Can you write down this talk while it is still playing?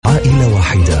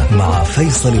مع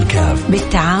فيصل الكاف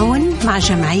بالتعاون مع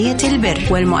جمعية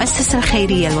البر والمؤسسة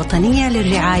الخيرية الوطنية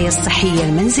للرعاية الصحية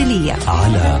المنزلية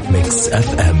على ميكس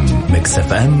اف ام. ميكس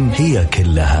اف ام هي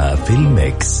كلها في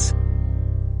الميكس.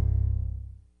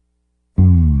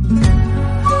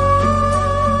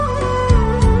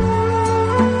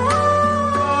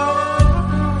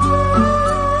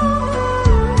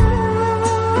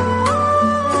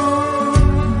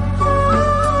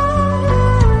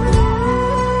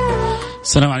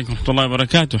 السلام عليكم ورحمة الله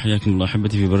وبركاته. حياكم الله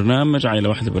أحبتي في برنامج عائلة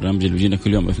واحدة، برنامج اللي بيجينا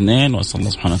كل يوم اثنين، وأسأل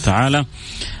الله سبحانه وتعالى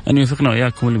أن يوفقنا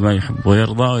وإياكم لما يحب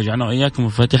ويرضى، ويجعلنا وإياكم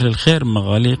مفاتيح للخير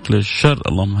مغاليق للشر.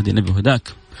 اللهم اهدنا بهداك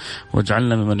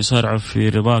واجعلنا ممن يسارع في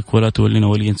رضاك، ولا تولنا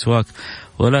وليا سواك،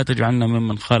 ولا تجعلنا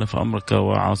ممن خالف أمرك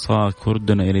وعصاك،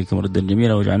 وردنا إليك مردا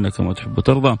جميلا، واجعلنا كما تحب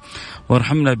وترضى،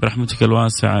 وارحمنا برحمتك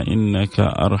الواسعة إنك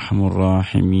أرحم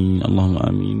الراحمين. اللهم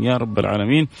آمين يا رب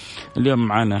العالمين. اليوم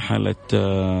معنا حالة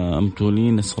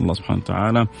أمتولين، نسأل الله سبحانه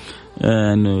وتعالى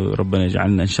أن ربنا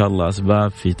يجعلنا إن شاء الله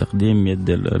أسباب في تقديم يد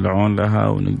العون لها،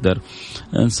 ونقدر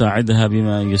نساعدها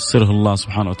بما ييسره الله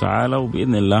سبحانه وتعالى،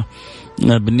 وبإذن الله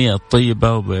بالنية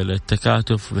الطيبة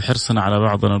وبالتكاتف وبحرصنا على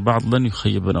بعضنا البعض لن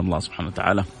يخيبنا الله سبحانه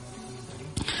وتعالى.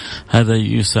 هذا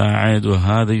يساعد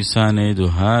وهذا يساند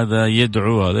وهذا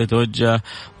يدعو وهذا يتوجه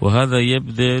وهذا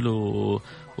يبذل،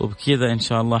 وبكذا إن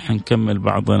شاء الله حنكمل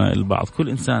بعضنا البعض. كل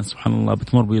إنسان سبحان الله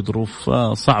بتمر بظروف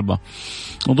صعبة،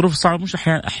 وظروف صعبة مش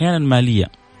أحيانا مالية،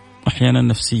 أحيانا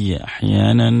نفسية،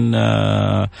 أحيانا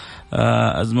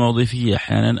أزمة وظيفية،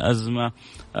 أحيانا أزمة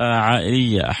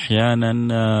عائلية،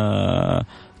 أحيانا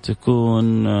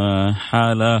تكون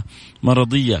حالة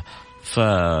مرضية.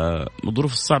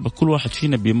 فالظروف الصعبة كل واحد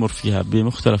فينا بيمر فيها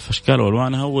بمختلف أشكال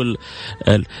وألوانها،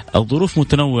 والظروف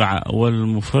متنوعة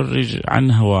والمفرج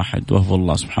عنها واحد وهو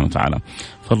الله سبحانه وتعالى.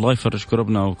 فالله يفرج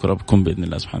كربنا وكربكم بإذن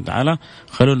الله سبحانه وتعالى.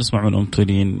 خلونا نسمع من أم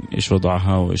تولين إيش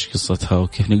وضعها وإيش قصتها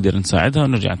وكيف نقدر نساعدها،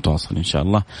 ونرجع نتواصل إن شاء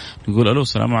الله. نقول ألو،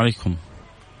 السلام عليكم.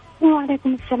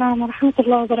 وعليكم السلام ورحمة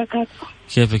الله وبركاته.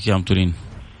 كيفك يا أم تولين؟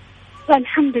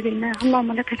 الحمد لله،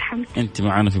 اللهم لك الحمد. أنت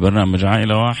معنا في برنامج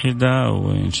عائلة واحدة،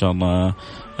 وإن شاء الله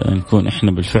نكون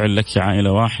إحنا بالفعل لك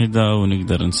عائلة واحدة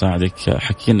ونقدر نساعدك.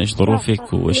 حكينا إيش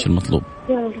ظروفك وإيش المطلوب.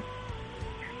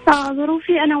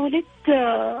 ظروفي أنا ولدت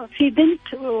في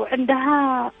بنت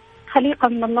وعندها خليقة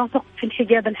من الله ثقب في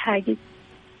الحجاب الحاجز،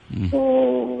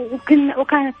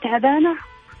 وكانت تعبانة،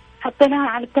 حطيناها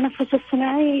على التنفس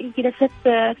الصناعي، جلست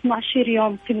 12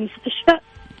 يوم في المستشفى،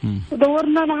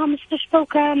 ودورنا لها مستشفى،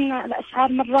 وكان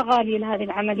الأسعار مرة غالية لهذه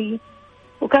العملية،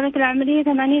 وكانت العملية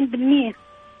 80%،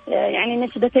 يعني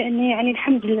نسبة إني يعني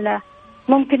الحمد لله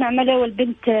ممكن أعملها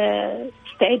والبنت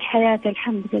تستعيد حياتها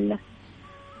الحمد لله.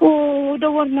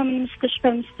 ودورنا من مستشفى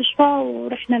لمستشفى،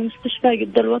 ورحنا المستشفى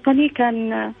جدة الوطني،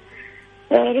 كان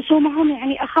رسومهم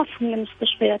يعني أخف من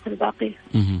المستشفيات الباقية.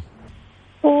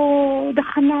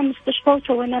 ودخلناها المستشفى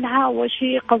وسوينا لها أول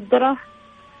شيء قصدرة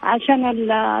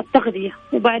عشان التغذية،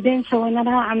 وبعدين سوينا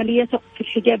لها عملية ثقب في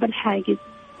الحجاب الحاجز،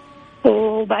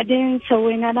 وبعدين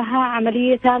سوينا لها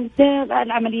عملية ثالثة.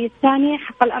 العملية الثانية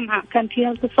حق الأمعاء، كان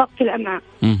فيها التصاق في الأمعاء.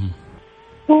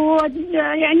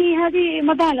 ويعني هذه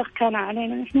مبالغ كان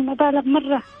علينا نحن، مبالغ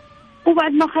مرة.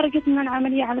 وبعد ما خرجت من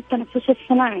العملية على التنفس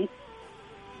الصناعي،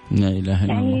 لا إله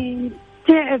إلا يعني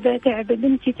تعبة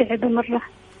بنتي، تعبة مرة.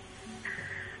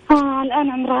 الآن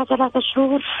عمرها 3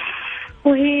 شهور،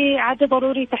 وهي عادة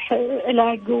ضروري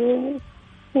علاج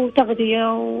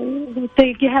وتغذية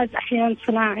وجهاز أحيان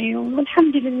صناعي،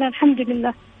 والحمد لله الحمد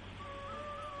لله.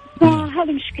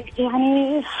 هذه مشكلتي،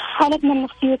 يعني حالتنا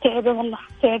النفسية تعبة والله،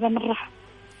 تعبة مرة،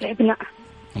 تعبنا.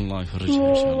 الله يفرجها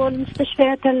إن شاء الله.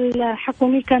 والمستشفيات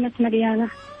الحكومية كانت مليانة،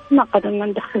 ما قدرنا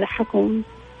ندخل حكومي.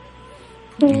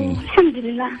 الحمد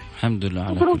لله الحمد لله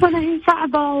على ظروفنا هي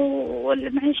صعبة،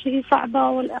 والمعيشة هي صعبة،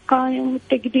 والإقامة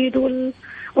والتجديد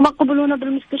وما قبلونا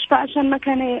بالمستشفى عشان ما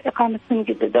كان إقامة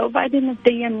مجددة، وبعدين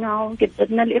تدينا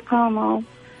وجددنا الإقامة،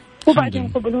 وبعدين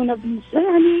قبلونا بالمستشفى.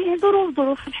 يعني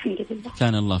ظروف الحمد لله.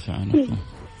 كان الله في عونكم.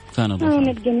 كان الله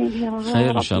في عونكم.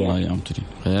 خير إن شاء الله يا أم تولين،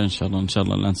 خير إن شاء الله. إن شاء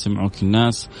الله الآن سمعوك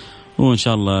الناس، وإن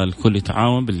شاء الله الكل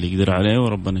يتعاون باللي يقدر عليه،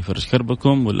 وربنا يفرج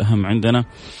كربكم. والأهم عندنا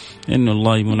إنه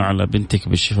الله يمن على بنتك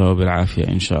بالشفاء وبالعافية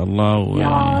إن شاء الله.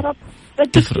 يا رب.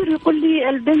 الدكتور يقول لي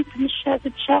البنت مش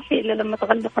هتتشافي إلا لما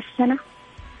تغلق السنة،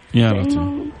 يا رب.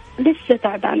 لسه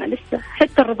تعبانة لسه،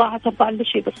 حتى الرضاعة ترضع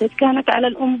لشيء بسيط، كانت على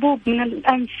الأنبوب من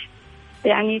الأنف،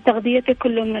 يعني تغذيتها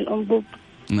كله من الأنبوب.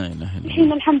 لا إله إلا الله.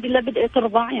 الحين الحمد لله بدأت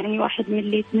ترضع، يعني 1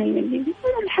 ملي 2 ملي،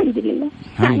 الحمد لله.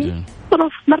 الحمد لله.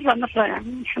 ظروف مرة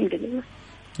يعني الحمد لله.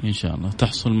 إن شاء الله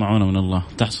تحصل معونة من الله،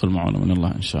 تحصل معونة من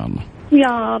الله إن شاء الله.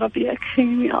 يا رب يا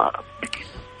كريم يا رب.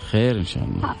 خير إن شاء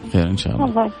الله، خير إن شاء الله.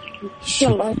 الله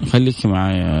يسلمك. خليكي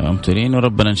معي أم تولين،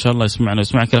 وربنا إن شاء الله يسمعنا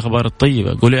ويسمعك الأخبار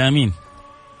الطيبة. قولي آمين.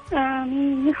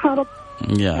 آمين يا رب.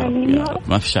 يا رب يا رب،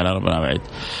 ما فيش على ربنا بعيد.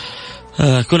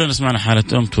 كلنا سمعنا حالة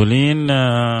أم تولين.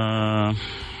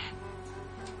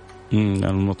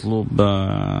 المطلوب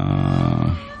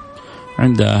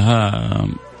عندها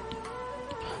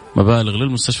مبالغ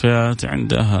للمستشفيات،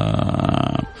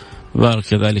 عندها مبالغ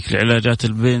كذلك لعلاجات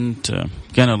البنت.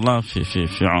 كان الله في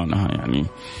عونها. يعني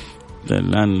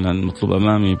الآن المطلوب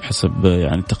أمامي بحسب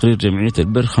يعني تقرير جمعية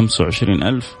البر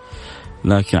 25,000،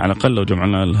 لكن على الأقل لو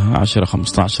جمعنا لها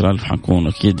 10-15,000 حنكون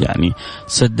أكيد يعني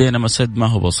سدينا مسد ما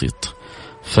هو بسيط.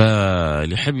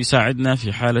 فاللي يحب يساعدنا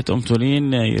في حالة أم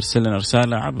تولين يرسل لنا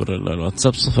رسالة عبر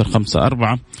الواتساب 054-8811-700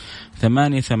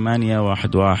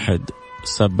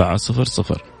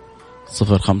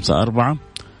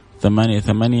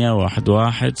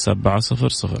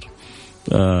 054-8811-700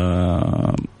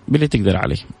 باللي تقدر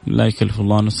عليه. لا يكلف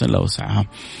الله نفسا إلا وسعها،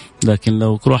 لكن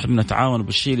لو كل واحد منا تعاون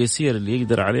بالشيء اليسير اللي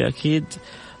يقدر عليه أكيد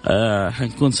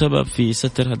حنكون سبب في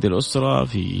ستر هذه الأسرة،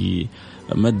 في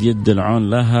مد يد العون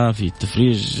لها، في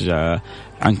التفريج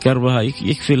عن كربها.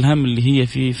 يكفي الهم اللي هي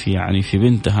فيه في يعني في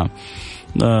بنتها.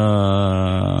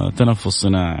 تنفس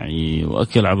صناعي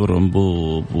وأكل عبر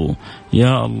أنبوب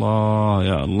يا الله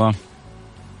يا الله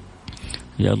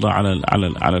يا الله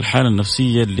على الحالة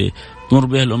النفسية اللي تمر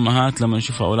بها الأمهات لما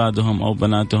يشوفوا أولادهم أو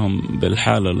بناتهم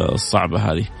بالحالة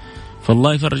الصعبة هذه.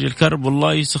 فالله يفرج الكرب،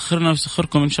 والله يسخرنا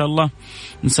ويسخركم إن شاء الله،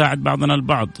 نساعد بعضنا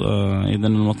البعض. إذا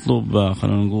المطلوب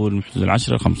خلينا نقول محدود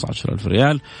 10-15,000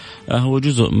 ريال. هو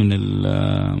جزء من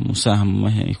المساهمة،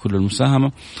 ما هي كل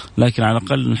المساهمة، لكن على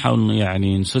الأقل نحاول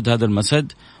يعني نسد هذا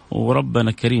المسد.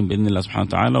 وربنا كريم بإذن الله سبحانه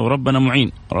وتعالى، وربنا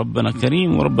معين، ربنا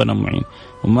كريم وربنا معين،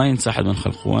 وما ينسى أحد من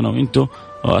خلقه. وأنا وإنتو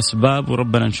وأسباب،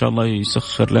 وربنا إن شاء الله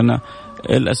يسخر لنا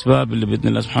الأسباب اللي بإذن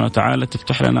الله سبحانه وتعالى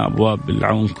تفتح لنا أبواب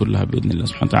العون كلها بإذن الله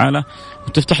سبحانه وتعالى،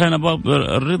 وتفتح لنا أبواب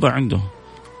الرضا عنده.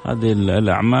 هذه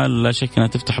الأعمال لا شك أنها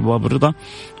تفتح أبواب الرضا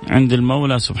عند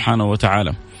المولى سبحانه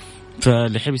وتعالى.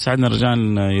 فاللي يحب يساعدنا رجاء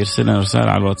يرسل لنا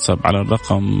رسالة على الواتساب على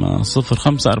الرقم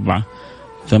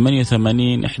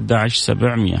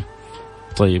 054-88-11-700.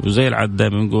 طيب، وزي العادة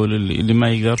دائما نقول اللي ما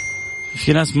يقدر،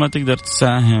 في ناس ما تقدر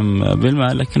تساهم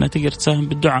بالمال لكنها تقدر تساهم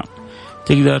بالدعاء،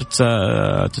 تقدر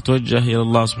تتوجه إلى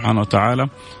الله سبحانه وتعالى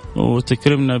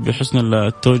وتكرمنا بحسن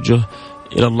التوجه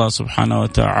إلى الله سبحانه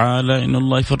وتعالى. إن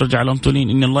الله يفرج على أم تولين،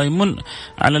 إن الله يمن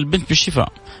على البنت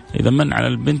بالشفاء. إذا من على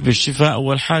البنت بالشفاء،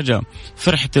 أول حاجة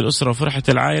فرحة الأسرة وفرحة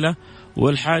العائلة،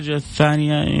 والحاجة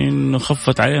الثانية إنه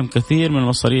خفت عليهم كثير من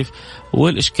المصاريف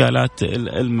والإشكالات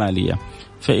المالية.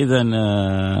 فإذا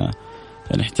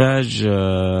نحتاج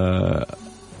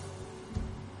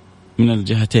من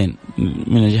الجهتين،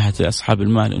 من جهة أصحاب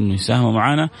المال إنه يساهموا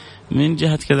معنا، من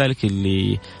جهة كذلك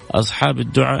اللي أصحاب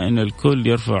الدعاء إن الكل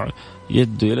يرفع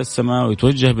يده إلى السماء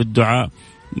ويتوجه بالدعاء،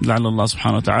 لعل الله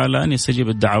سبحانه وتعالى أن يستجيب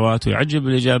الدعوات ويعجب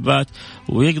الإجابات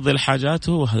ويقضي الحاجات.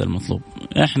 هو هذا المطلوب.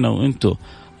 إحنا وإنتو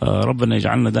ربنا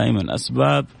يجعلنا دائما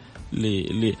أسباب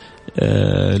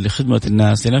لخدمة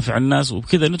الناس، لنفع الناس،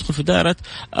 وبكذا ندخل في دائرة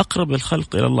أقرب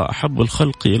الخلق إلى الله. أحب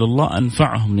الخلق إلى الله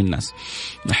أنفعهم للناس،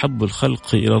 أحب الخلق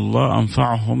إلى الله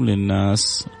أنفعهم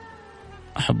للناس،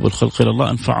 أحب الخلق إلى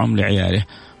الله أنفعهم لعياله.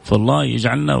 فالله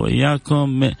يجعلنا وإياكم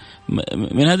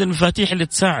من هذه المفاتيح اللي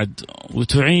تساعد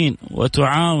وتعين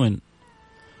وتعاون.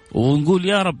 ونقول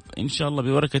يا رب إن شاء الله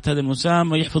ببركة هذه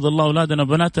المساهمة يحفظ الله أولادنا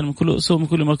وبناتنا من كل سوء من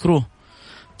كل مكروه.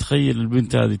 تخيل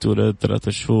البنت هذه تولد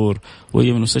 3 شهور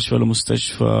وهي من مستشفى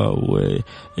لمستشفى،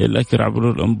 والأكل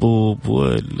عبر الأنبوب،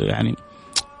 يعني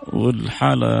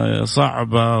والحالة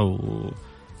صعبة،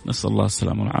 ونسأل الله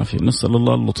السلامة والعافية، نسأل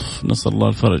الله اللطف، نسأل الله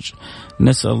الفرج،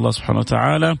 نسأل الله سبحانه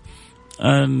وتعالى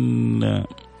أن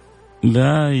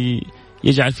لا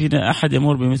يجعل فينا أحد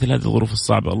يمر بمثل هذه الظروف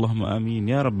الصعبة. اللهم آمين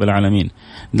يا رب العالمين.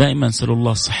 دائما نسأل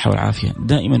الله الصحة والعافية،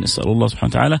 دائما نسأل الله سبحانه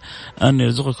وتعالى أن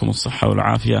يرزقكم الصحة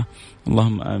والعافية.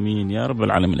 اللهم آمين يا رب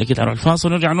العالمين. أكيد على الفاصل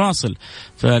ونرجع نواصل.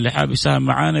 فاللي حاب يساهم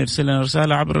معنا يرسل لنا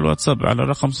رسالة عبر الواتساب على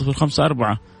الرقم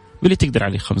 054 باللي تقدر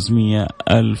عليه، 500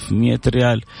 1000 100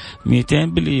 ريال 200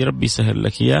 باللي ربي يسهل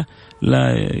لك إياه.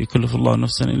 لا يكلف الله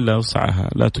نفسا إلا وسعها،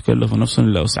 لا تكلف نفس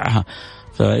إلا وسعها.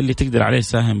 فاللي تقدر عليه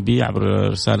ساهم بي عبر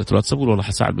رسالة الواتساب، قول والله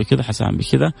حساعد بكذا، حساهم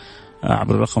بكذا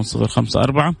عبر الرقم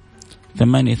 054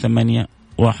 88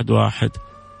 11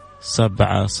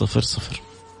 700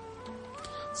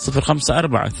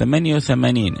 054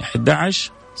 88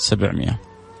 11 700.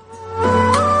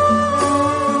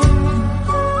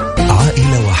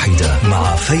 عائلة واحدة واحدة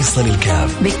مع فيصل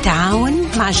الكاف بالتعاون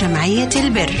مع جمعية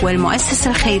البر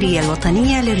والمؤسسة الخيرية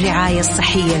الوطنية للرعاية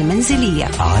الصحية المنزلية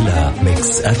على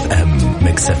ميكس اف ام.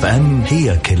 ميكس اف ام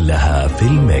هي كلها في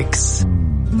الميكس.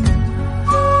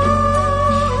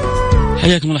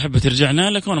 حياكم الله أحبتي، رجعنا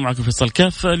لكم وأنا معكم فيصل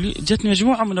كاف. جتني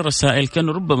مجموعة من الرسائل،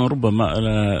 كانوا ربما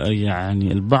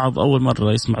يعني البعض أول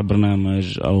مرة يسمع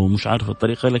برنامج أو مش عارف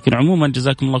الطريقة، لكن عموما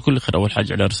جزاكم الله كل خير. أول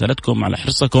حاجة على رسالتكم، على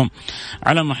حرصكم،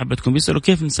 على محبتكم. بيسألوا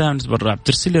كيف نساهم نتبرع،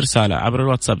 بترسل لي رسالة عبر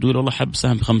الواتساب تقول والله حابب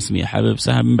سهم ب500، حابب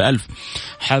سهم ب1000،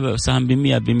 حابب سهم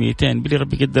ب100 ب200، بلي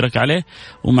ربي يقدرك عليه.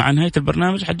 ومع نهاية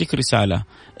البرنامج حديك رسالة.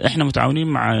 إحنا متعاونين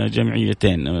مع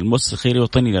جمعيتين، المؤسسة الخيرية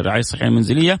الوطنية للرعاية الصحية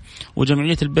المنزلية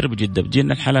وجمعية البر بجدة.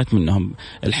 بتجينا الحالات منهم.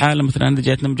 الحالة مثلا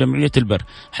جاتنا من جمعية البر،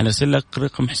 حنرسل لك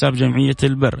رقم حساب جمعية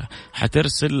البر،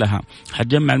 حترسل لها،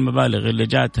 حتجمع المبالغ اللي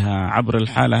جاتها عبر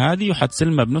الحالة هذه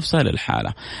وحتسلمها بنفسها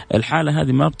للحالة. الحالة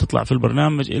هذه ما بتطلع في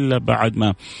البرنامج إلا بعد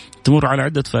ما تمر على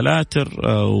عدة فلاتر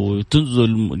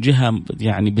وتنزل جهة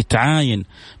يعني بتعاين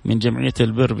من جمعية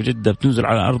البر بجدة، بتنزل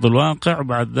على أرض الواقع،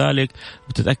 وبعد ذلك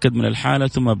بتتأكد من الحالة،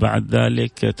 ثم بعد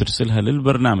ذلك ترسلها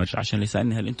للبرنامج عشان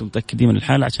يسألني هل أنتم متأكدين من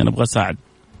الحالة عشان أبغى أساعد.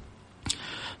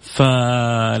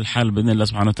 فالحالة بإذن الله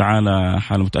سبحانه وتعالى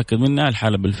حالة متأكد منها.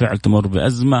 الحالة بالفعل تمر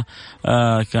بأزمة،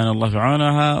 كان الله في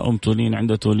عونها. أم تولين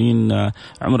عندها تولين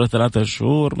عمرها 3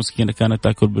 شهور، مسكينة كانت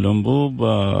تأكل بالأنبوب،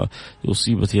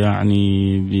 أصيبت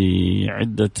يعني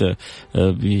بعدة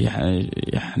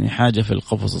يعني حاجة في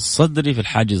القفص الصدري، في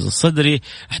الحاجز الصدري،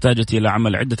 احتاجت إلى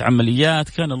عمل عدة عمليات.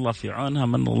 كان الله في عونها،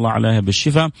 من الله عليها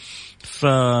بالشفاء.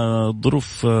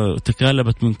 فالظروف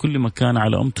تكالبت من كل مكان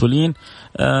على أم تولين.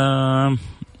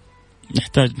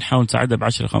 نحتاج نحاول نساعدها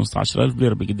ب10-15 ألف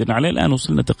ليرة بقدرنا عليه. الآن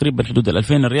وصلنا تقريبا حدود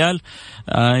 2000 ريال.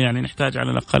 يعني نحتاج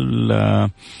على الأقل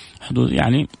حدود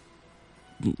يعني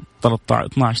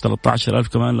 12-13 ألف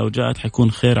كمان لو جاءت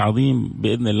حيكون خير عظيم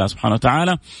بإذن الله سبحانه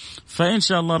وتعالى. فإن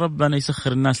شاء الله ربنا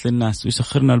يسخر الناس للناس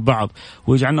ويسخرنا البعض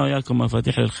ويجعلنا وإياكم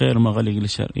مفاتيح للخير ومغاليق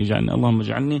للشر. يجعلنا اللهم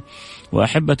اجعلني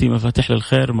وأحبتي مفاتيح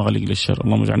للخير ومغاليق للشر.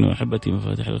 اللهم اجعلني وأحبتي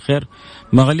مفاتيح للخير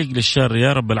مغاليق للشر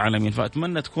يا رب العالمين.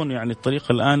 فأتمنى تكون يعني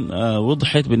الطريقة الآن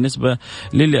وضحت بالنسبة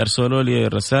للي أرسلوا لي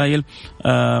الرسائل.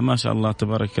 ما شاء الله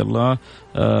تبارك الله.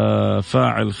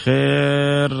 فاعل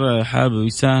خير حابب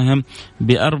يساهم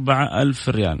ب4,000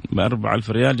 ريال، ب4,000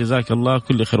 ريال. جزاك الله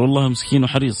كل خير، والله مسكين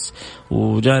وحريص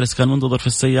وجالس كان منتظر في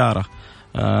السيارة.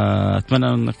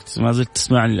 أتمنى أنك ما زلت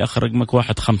تسمعني لآخر رقمك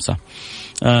 15.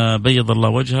 بيض الله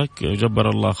وجهك، جبر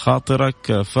الله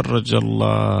خاطرك، فرج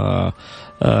الله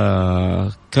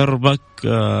كربك،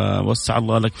 وسع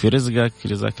الله لك في رزقك.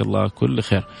 جزاك الله كل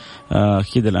خير.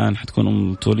 أكيد الآن حتكون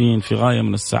أم تولين في غاية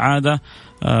من السعادة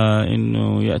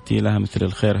إنه يأتي لها مثل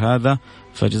الخير هذا.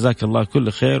 فجزاك الله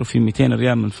كل خير. وفي 200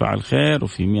 ريال من فاعل خير،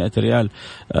 وفي 100 ريال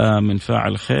من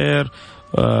فاعل خير،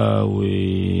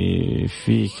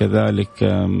 وفي كذلك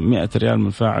 100 ريال من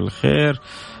فاعل خير،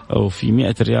 وفي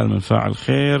 100 ريال من فاعل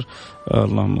خير.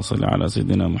 اللهم صل على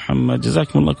سيدنا محمد.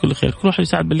 جزاكم الله كل خير. كل واحد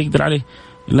يساعد باللي يقدر عليه،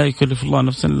 لا يكلف الله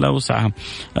نفسا إلا وسعها.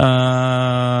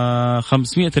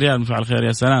 500 ريال من فاعل خير.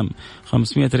 يا سلام،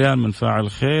 500 ريال من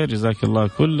فاعل خير. جزاك الله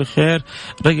كل خير.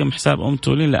 رقم حساب أم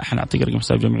تولين لا، حنعطيك رقم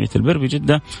حساب جمعية البر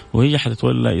بجدة، وهي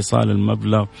حتتولى إيصال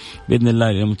المبلغ بإذن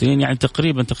الله للممتلين. يعني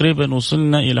تقريبا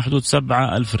وصلنا إلى حدود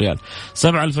 7,000 ريال.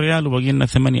 7,000 ريال وباقي لنا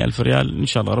 8,000 ريال. إن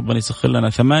شاء الله ربنا يسخر لنا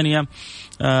 8.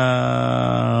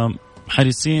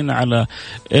 حريصين على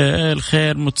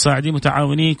الخير، متساعدين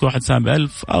متعاونين. كل واحد سام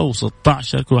ب1000 أو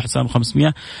 16، كل واحد سام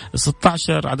 500.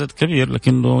 16 عدد كبير،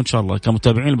 لكنه إن شاء الله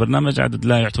كمتابعين البرنامج عدد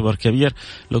لا يعتبر كبير.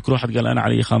 لو كل واحد قال أنا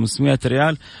علي 500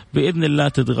 ريال بإذن الله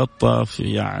تتغطى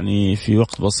في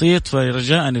وقت بسيط.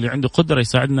 فرجاء اللي عنده قدرة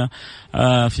يساعدنا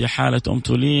في حالة أم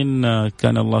تولين.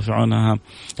 كان الله في عونها.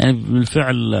 يعني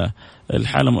بالفعل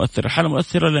الحالة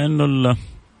مؤثرة لأنه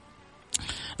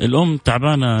الأم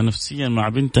تعبانة نفسيا مع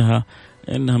بنتها،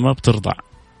 إنها ما بترضع،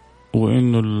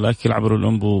 وإنه الأكل عبر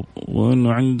الأنبوب،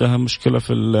 وإنه عندها مشكلة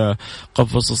في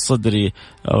القفص الصدري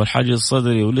أو الحاجز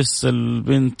الصدري، ولسه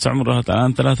البنت عمرها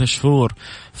الآن 3 شهور.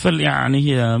 فيعني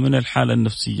هي من الحالة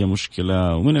النفسية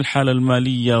مشكلة، ومن الحالة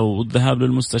المالية والذهاب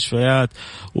للمستشفيات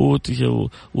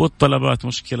والطلبات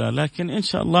مشكلة. لكن إن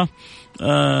شاء الله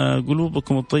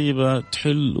قلوبكم الطيبة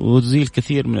تحل وتزيل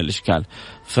كثير من الإشكال.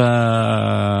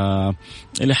 فاللي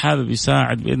حابب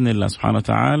يساعد بإذن الله سبحانه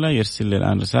وتعالى يرسل لي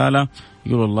الآن رسالة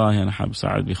يقول والله أنا حابب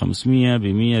أساعد ب500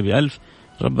 ب100 ب1000.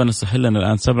 ربنا سهل لنا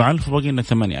الآن 7,000 وباقي لنا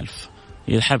 8,000.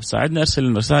 إذا حابب تساعدنا ارسل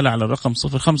لنا رسالة على الرقم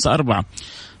 054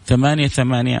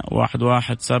 88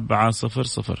 11700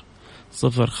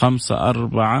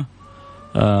 054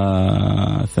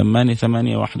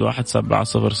 88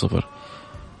 11700.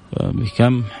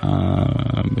 بكم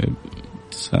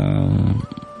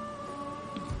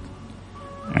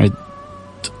عد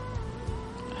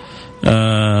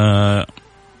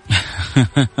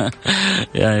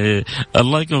يعني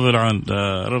الله يكون في العون.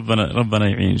 ربنا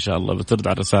يعين إن شاء الله. بترد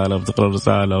على الرسالة وبتقرأ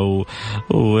الرسالة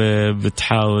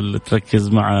وبتحاول تركز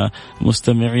مع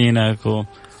مستمعينك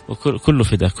وكله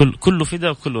فدا، كله فدا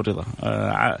وكله رضا.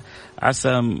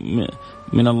 عسى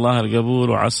من الله القبول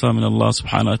وعسى من الله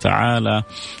سبحانه وتعالى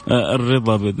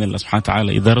الرضا بإذن الله سبحانه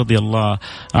وتعالى. إذا رضي الله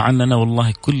عننا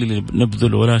والله كل اللي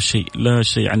نبذل ولا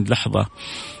شيء عند لحظة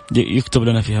يكتب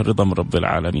لنا فيها الرضا من رب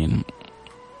العالمين.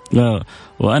 لا،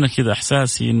 وأنا كذا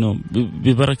إحساسي إنه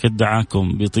ببركة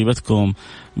دعاكم، بطيبتكم،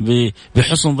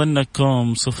 بحسن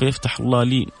ظنكم سوف يفتح الله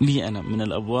لي أنا من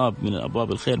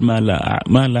الأبواب الخير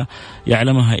ما لا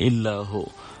يعلمها إلا هو.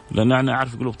 لأن أنا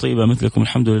أعرف قلوب طيبة مثلكم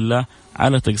الحمد لله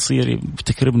على تقصيري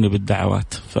بتكرمني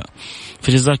بالدعوات.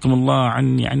 فجزاكم الله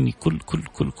عني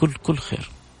كل خير.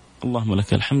 اللهم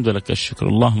لك الحمد ولك الشكر،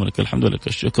 اللهم لك الحمد ولك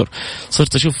الشكر.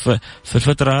 صرت أشوف في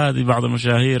الفترة هذه بعض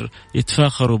المشاهير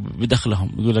يتفاخروا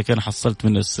بدخلهم، يقول لك أنا حصلت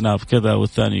من السناب كذا،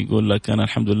 والثاني يقول لك أنا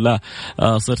الحمد لله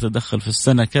صرت أدخل في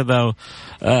السنة كذا.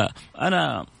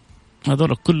 أنا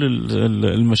هذول كل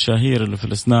المشاهير اللي في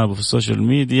السناب وفي السوشيال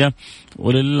ميديا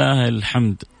ولله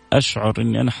الحمد أشعر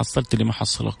أني أنا حصلت اللي ما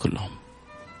حصله كلهم.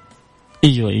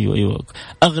 ايوه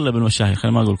اغلب المشاهير،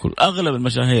 خلينا ما اقول كل، اغلب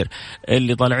المشاهير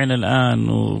اللي طالعين الان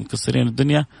ومكسرين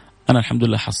الدنيا انا الحمد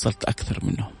لله حصلت اكثر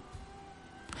منهم.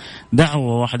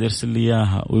 دعوه واحد يرسل لي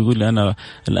اياها ويقول لي انا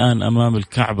الان امام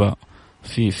الكعبه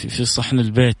في صحن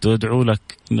البيت وادعو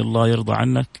لك ان الله يرضى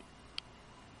عنك،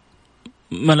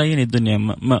 ملايين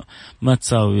الدنيا ما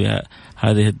تساوي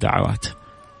هذه الدعوات.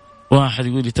 واحد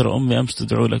يقول لي ترى أمي أمس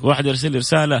تدعو لك. واحد يرسل لي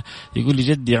رسالة يقول لي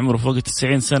جدي عمره فوق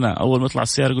 90 سنة أول ما يطلع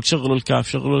السيارة يقول شغلوا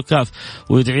الكاف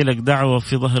ويدعي لك دعوة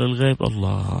في ظهر الغيب.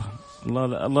 الله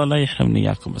لا يحرمني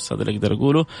إياكم، بس هذا اللي أقدر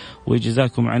أقوله.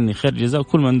 ويجزاكم عني خير جزاء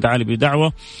كل من دعا لي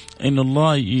بدعوة إن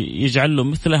الله يجعل له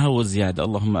مثلها وزيادة،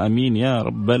 اللهم آمين يا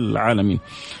رب العالمين.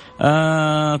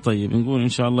 طيب نقول إن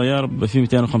شاء الله يا رب. في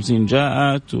 250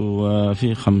 جاءت،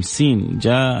 وفي 50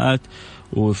 جاءت،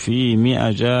 وفي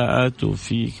 100 جاءت،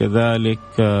 وفي كذلك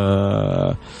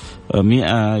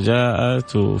 100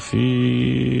 جاءت،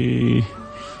 وفي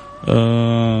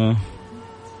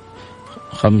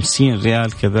 50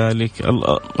 ريال كذلك.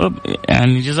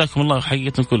 يعني جزاكم الله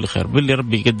حقيقة كل خير باللي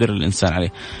ربي يقدر الإنسان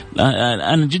عليه.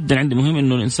 أنا جدا عندي مهم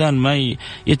إنه الإنسان ما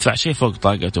يدفع شيء فوق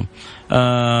طاقته.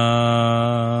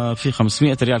 في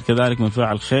 500 ريال كذلك من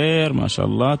فاعل خير، ما شاء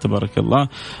الله تبارك الله.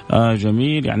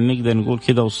 جميل، يعني نقدر نقول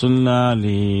كذا وصلنا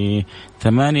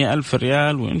ل8,000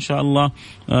 ريال، وإن شاء الله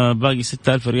باقي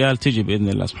 6,000 ريال تجي بإذن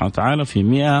الله سبحانه وتعالى. في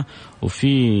 100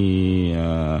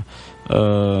 وفي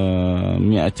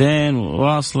 200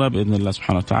 واصلة بإذن الله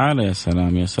سبحانه وتعالى. يا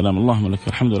سلام يا سلام، اللهم لك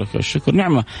الحمد ولك الشكر.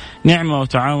 نعمة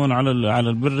وتعاون على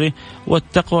البر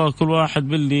والتقوى، كل واحد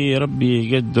باللي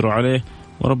ربي يقدر عليه،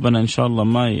 وربنا إن شاء الله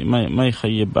ما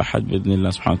يخيب أحد بإذن الله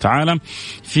سبحانه وتعالى.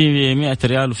 في 100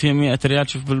 ريال وفي 100 ريال.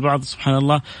 شوف بالبعض سبحان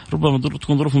الله ربما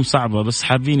تكون ظروفهم صعبة بس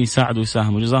حابين يساعدوا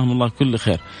ويساهموا، جزاهم الله كل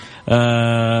خير.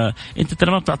 أنت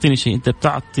ترى ما بتعطيني شيء، أنت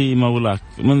بتعطي مولاك.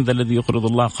 من ذا الذي يقرض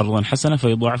الله قرضا حسنا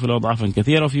فيضاعف له أضعافا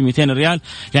كثيرة. وفي 200 ريال،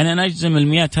 يعني أنا أجزم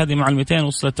المئات هذه مع 200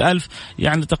 وصلت 1000،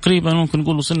 يعني تقريبا ممكن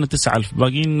نقول وصلنا 9,000،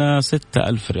 باقينا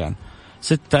 6,000 ريال.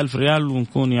 6,000 ريال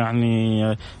ونكون يعني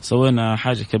سوينا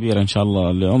حاجة كبيرة إن شاء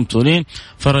الله لأم تولين.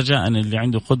 فرجاء اللي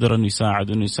عنده قدرة إنه يساعد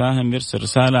وإنه يساهم يرسل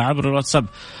رسالة عبر الواتساب.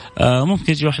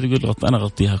 ممكن يجي واحد يقول أنا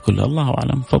غطيها كلها، الله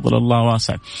أعلم، فضل الله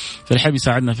واسع. فالحب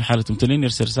يساعدنا في حالة أم تولين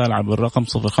يرسل رسالة عبر الرقم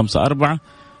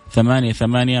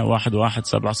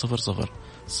 054-88-11700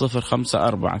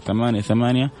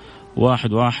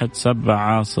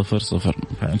 054-88-11700.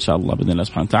 فإن شاء الله بإذن الله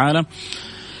سبحانه وتعالى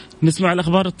نسمع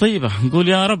الأخبار الطيبة، نقول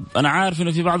يا رب. أنا عارف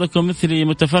إنه في بعضكم مثلي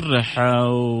متفرح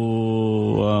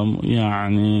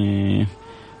ويعني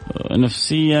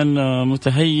نفسيا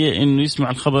متهيئ إنه يسمع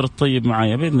الخبر الطيب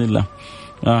معايا بإذن الله.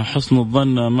 حسن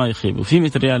الظن ما يخيب. وفي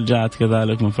 100 ريال جاءت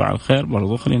كذلك من فاعل خير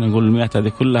برضو. خلينا نقول المئات هذه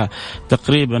كلها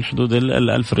تقريبا حدود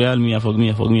 1,000 ريال، 100 فوق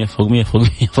 100 فوق 100 فوق 100 فوق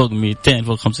 100 فوق 200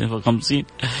 فوق 50 فوق 50.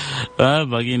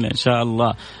 باقينا إن شاء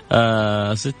الله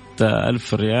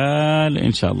 6,000 ريال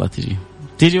إن شاء الله.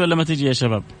 تيجي ولا ما تيجي يا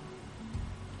شباب؟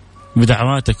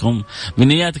 بدعواتكم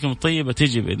بنياتكم الطيبة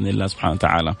تيجي بإذن الله سبحانه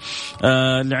وتعالى.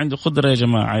 اللي عنده قدرة يا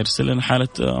جماعة يرسل لنا حالة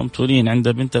أم تولين.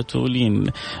 عندها بنت تولين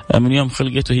من يوم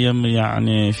خلقته هي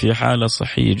يعني في حالة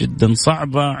صحية جدا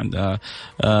صعبة، عندها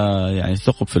يعني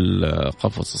ثقب في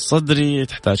القفص الصدري،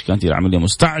 تحتاج كانت عملية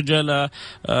مستعجلة،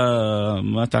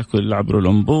 ما تأكل عبر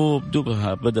الأنبوب،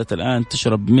 دوبها بدأت الآن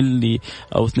تشرب ملي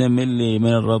أو 2 ملي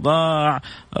من الرضاع.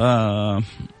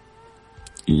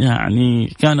 يعني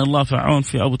كان الله في عون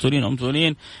في أبو تولين أم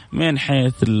تولين، من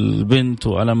حيث البنت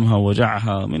وألمها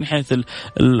ووجعها، من حيث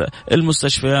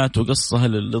المستشفيات وقصها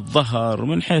للظهر،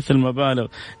 ومن حيث المبالغ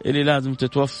اللي لازم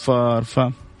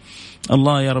تتوفر.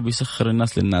 الله يا رب يسخر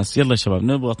الناس للناس. يلا يا شباب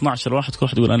نبغى 12 واحد كل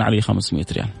واحد يقول أنا علي 500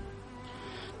 ريال.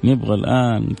 نبغى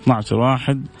الآن 12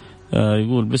 واحد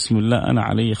يقول بسم الله أنا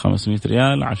علي 500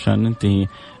 ريال عشان ننتهي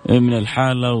من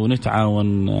الحالة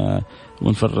ونتعاون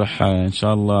ونفرح إن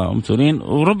شاء الله أم تولين،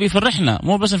 وربي يفرحنا،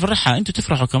 مو بس نفرحها، أنتوا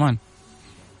تفرحوا كمان.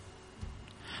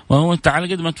 وهو أنت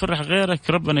على قد ما تفرح غيرك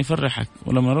ربنا يفرحك،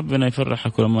 ولما ربنا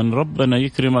يفرحك ولما ربنا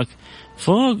يكرمك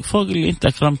فوق اللي أنت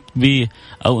أكرمت به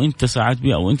أو أنت ساعدت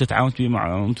به أو أنت تعاونت به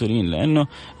مع أم تولين، لأنه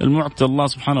المعطي الله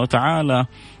سبحانه وتعالى،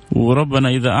 وربنا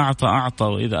إذا أعطى أعطى،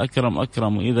 وإذا أكرم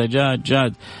أكرم، وإذا جاد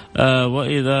جاد،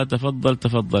 وإذا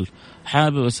تفضل.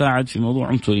 حابب أساعد في موضوع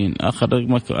أم تولين، آخر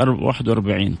رقمك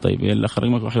 41. طيب يلا آخر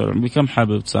رقمك 41، بكم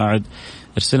حابب تساعد؟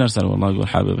 ارسل والله يقول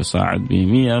حابب أساعد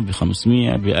ب100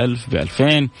 ب500 ب1000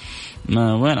 ب2000.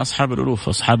 وين أصحاب الألوف؟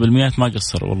 أصحاب المئات ما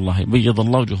قصر والله، بيض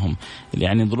الله وجههم، اللي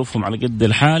يعني ظروفهم على قد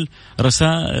الحال.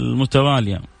 رسائل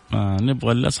متوالية.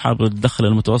 نبغى لأصحاب الدخل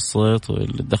المتوسط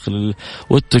والدخل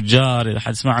والتجار، إذا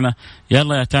حد سمعنا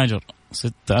يلا يا تاجر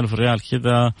 6000 ريال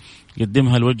كذا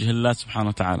قدمها لوجه الله سبحانه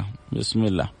وتعالى، بسم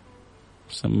الله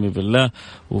سمي بالله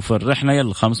وفرحنا.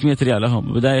 يلا 500 ريال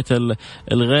اهم بداية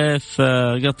الغيث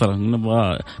قطرة.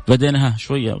 نبغى بديناها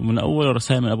شوية من أول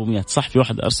رسائل من أبو مئات. صح في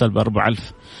واحد أرسل ب4000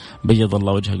 بيض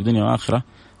الله وجهك دنيا وآخرة،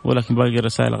 ولكن باقي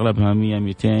الرسائل أغلبها 100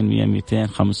 200 100 200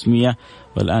 500،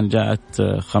 والآن جاءت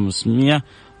 500.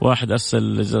 واحد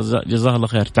أرسل جزاه الله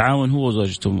خير تعاون هو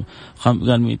وزوجته،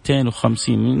 قال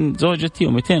 250 من زوجتي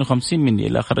و250 مني.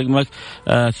 إلى آخر رقمك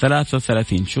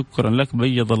 33. شكرا لك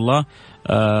بيض الله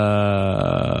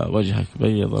وجهك،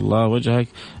 بيض الله وجهك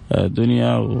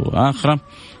دنيا وآخرة.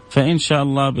 فإن شاء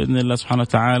الله بإذن الله سبحانه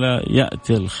وتعالى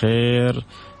يأتي الخير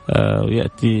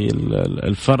ويأتي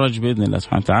الفرج بإذن الله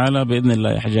سبحانه وتعالى. بإذن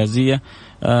الله يا حجازية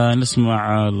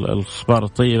نسمع الأخبار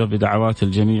الطيبة بدعوات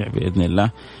الجميع بإذن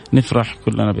الله، نفرح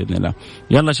كلنا بإذن الله.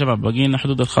 يلا شباب بقينا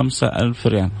حدود 5000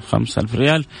 ريال. 5000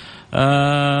 ريال.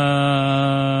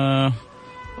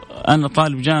 أنا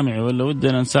طالب جامعي ولا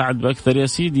ودنا نساعد بأكثر يا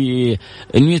سيدي.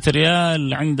 100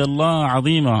 ريال عند الله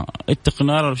عظيمة، اتق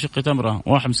نار وشق تمرة.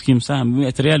 واحد مسكين مساهم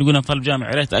 100 ريال يقول أنا طالب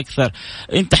جامعي ريت أكثر.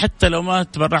 أنت حتى لو ما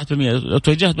تبرعت ب100 لو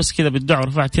توجهت بس كذا بالدعوة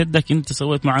ورفعت يدك أنت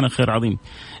سويت معنا خير عظيم.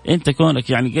 أنت كونك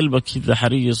يعني قلبك كذا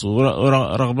حريص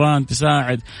ورغبان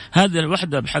تساعد، هذه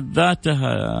الوحدة بحد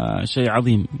ذاتها شيء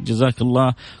عظيم. جزاك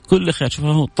الله كل خير. شوف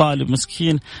هو طالب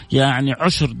مسكين يعني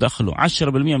عشر دخله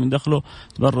 10% من دخله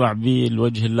تبرع به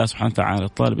لوجه الله سبحانه وتعالى.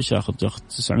 الطالب إيش يأخذ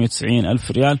 990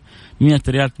 ألف ريال، 100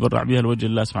 ريال تبرع بها لوجه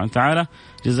الله سبحانه وتعالى.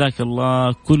 جزاك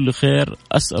الله كل خير.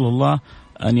 أسأل الله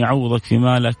أن يعوضك في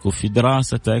مالك وفي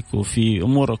دراستك وفي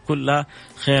أمورك كلها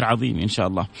خير عظيم إن شاء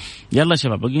الله. يلا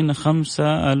شباب بقينا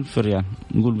 5000 ريال.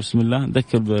 نقول بسم الله.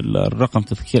 نذكر بالرقم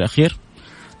تذكير أخير.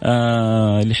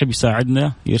 اللي يحب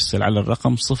يساعدنا يرسل على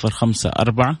الرقم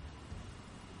 054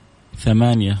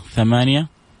 88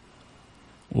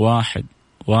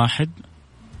 11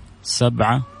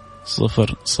 700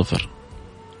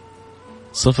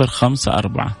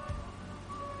 054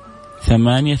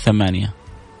 88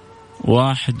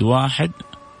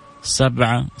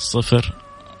 11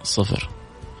 700.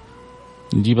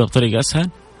 نجيبها بطريقة أسهل.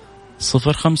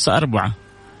 054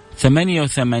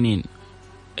 88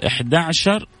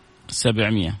 11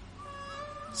 700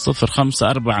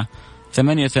 054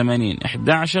 88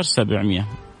 11 700.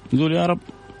 نقول يا رب،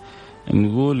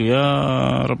 نقول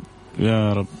يا رب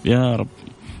يا رب يا رب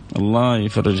الله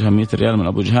يفرجها 100 ريال من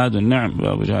أبو جهاد. والنعم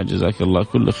أبو جهاد جزاك الله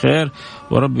كل خير،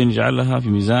 وربي نجعلها في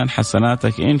ميزان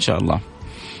حسناتك إن شاء الله.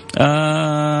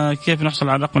 كيف نحصل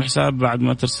على رقم الحساب بعد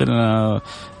ما ترسلنا؟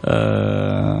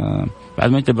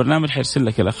 بعد ما انت البرنامج حيرسل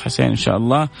لك الأخ حسين إن شاء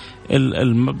الله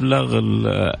المبلغ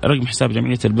رقم حساب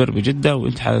جمعية البر بجدة،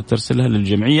 وانت حترسلها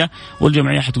للجمعية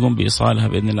والجمعية حتقوم بإيصالها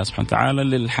بإذن الله سبحانه وتعالى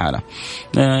للحالة.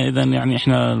 إذا يعني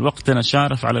احنا وقتنا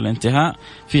شارف على الانتهاء.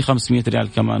 في 500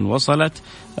 ريال كمان وصلت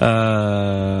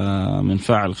من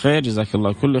فاعل خير جزاك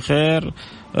الله كل خير.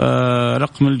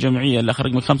 رقم الجمعية اللي آخر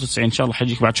رقمك 95 إن شاء الله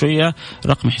حيجيك بعد شوية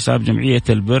رقم حساب جمعية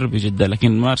البر بجدة،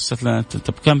 لكن ما رسلت لنا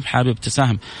بكم حابب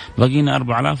تساهم. باقينا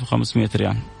 4500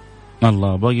 ريال.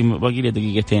 الله باقي لي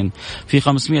دقيقتين. في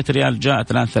 500 ريال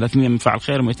جاءت الآن 300 من فاعل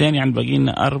خير 200 يعني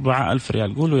باقينا 4000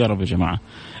 ريال. قولوا يا رب يا جماعة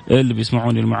اللي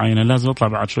بيسمعوني المعاينة لازم أطلع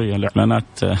بعد شوية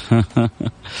الإعلانات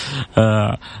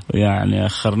يعني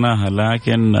أخرناها،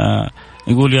 لكن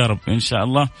نقول يا رب إن شاء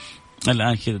الله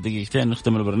الآن كذا دقيقتين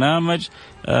نختم البرنامج.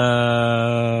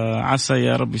 عسى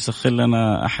يا رب يسخر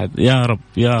لنا أحد، يا رب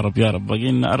يا رب يا رب.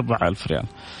 باقي لنا 4000 ريال.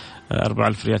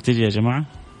 4000 ريال تجي يا جماعة،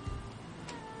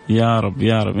 يا رب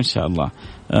يا رب إن شاء الله.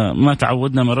 ما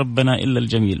تعودنا من ربنا إلا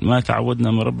الجميل، ما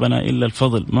تعودنا من ربنا إلا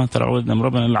الفضل، ما تعودنا من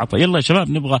ربنا إلا العطاء. يلا يا شباب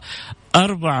نبغى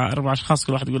 4 أشخاص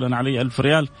كل واحد يقول أنا علي 1000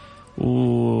 ريال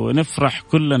ونفرح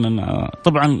كلنا.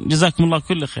 طبعا جزاكم الله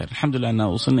كل خير، الحمد لله أننا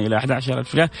وصلنا إلى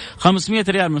 11,000 ريال. 500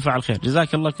 ريال من فعل خير،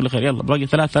 جزاك الله كل خير. يلا باقي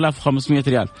 3500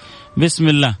 ريال. بسم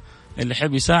الله، اللي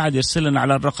يحب يساعد يرسل لنا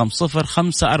على الرقم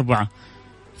 054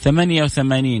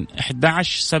 88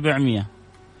 11700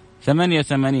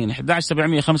 88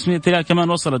 11700. 500 ريال كمان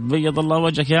وصلت، بيض الله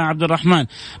وجهك يا عبد الرحمن.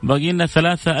 باقي لنا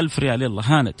 3000 ريال. يلا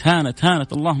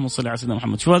هانت اللهم صل على سيدنا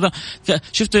محمد. شو هذا؟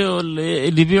 شفتوا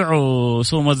اللي يبيعوا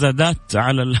سووا مزادات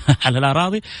على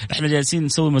الأراضي؟ احنا جالسين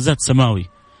نسوي مزاد سماوي،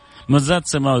 مزاد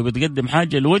سماوي. بتقدم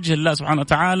حاجة لوجه الله سبحانه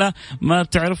وتعالى ما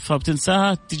بتعرفها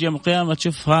بتنساها، تجي يوم القيامة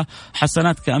تشوفها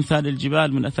حسنات كأمثال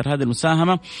الجبال من أثر هذه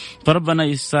المساهمة. فربنا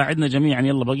يساعدنا جميعا.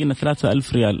 يلا باقي لنا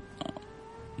 3000 ريال.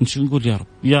 نقول يا رب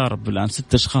يا رب. الآن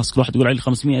 6 أشخاص كل واحد يقول علي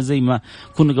 500 زي ما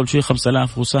كنا قبل شوي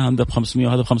 5000 وساهم ده ب500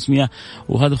 وهذا ب500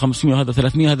 وهذا ب500 وهذا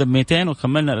 300 وهذا ب200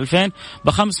 وكملنا 2000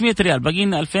 ب500 ريال. باقي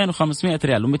لنا 2500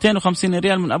 ريال و250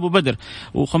 ريال من أبو بدر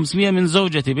و500 من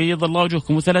زوجتي بيض الله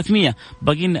وجهكم و300.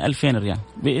 باقي لنا 2000 ريال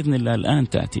بإذن الله. الآن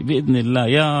تأتي بإذن الله.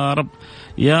 يا رب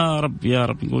يا رب يا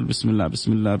رب. نقول بسم الله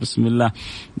بسم الله بسم الله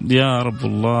يا رب.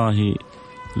 والله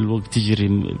الوقت يجري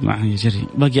معي يجري.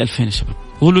 باقي 2000 يا شباب.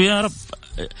 قولوا يا رب.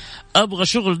 أبغى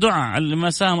شغل دعاء اللي ما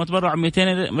ساهم وتبرع 200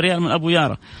 ريال من أبو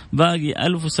يارا. باقي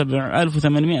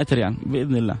 1800 ريال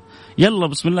بإذن الله. يلا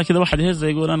بسم الله كذا واحد يهز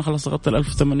يقول أنا خلاص غطى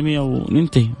 1800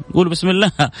 وننتهي. قولوا بسم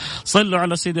الله. صلوا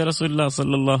على سيدي رسول الله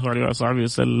صلى الله عليه وصحبه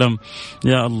وسلم.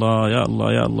 يا الله يا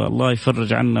الله يا الله. الله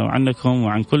يفرج عنا وعنكم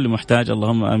وعن كل محتاج،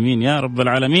 اللهم آمين يا رب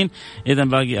العالمين. إذا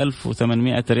باقي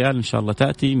 1800 ريال إن شاء الله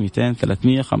تأتي 200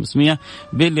 300 500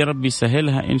 باللي ربي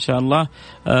سهلها إن شاء الله.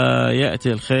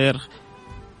 يأتي الخير.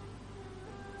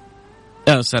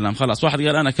 يا سلام خلاص واحد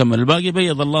قال أنا أكمل الباقي.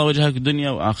 بيض الله وجهك دنيا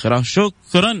وآخرة.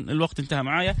 شكرا الوقت انتهى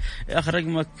معايا. آخر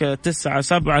رقمك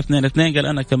 9722 قال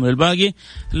أنا أكمل الباقي.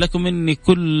 لكم مني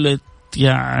كل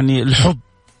يعني الحب.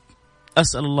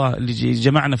 أسأل الله اللي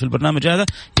جمعنا في البرنامج هذا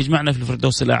يجمعنا في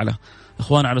الفردوس الأعلى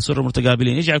إخوانا على سر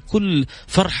متقابلين. يجعل كل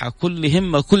فرحة كل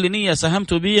همة كل نية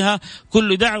ساهمت بيها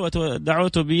كل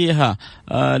دعوة بيها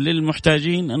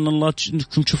للمحتاجين أن الله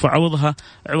تشوفوا عوضها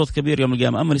عوض كبير يوم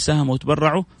القيامة. أما اللي ساهموا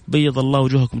وتبرعوا بيض الله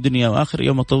وجوهكم دنيا وآخر.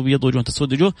 يوم تبيض وجوه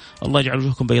تسود وجوه. الله يجعل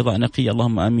وجوهكم بيضاء نقية.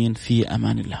 اللهم آمين. في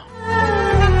أمان الله.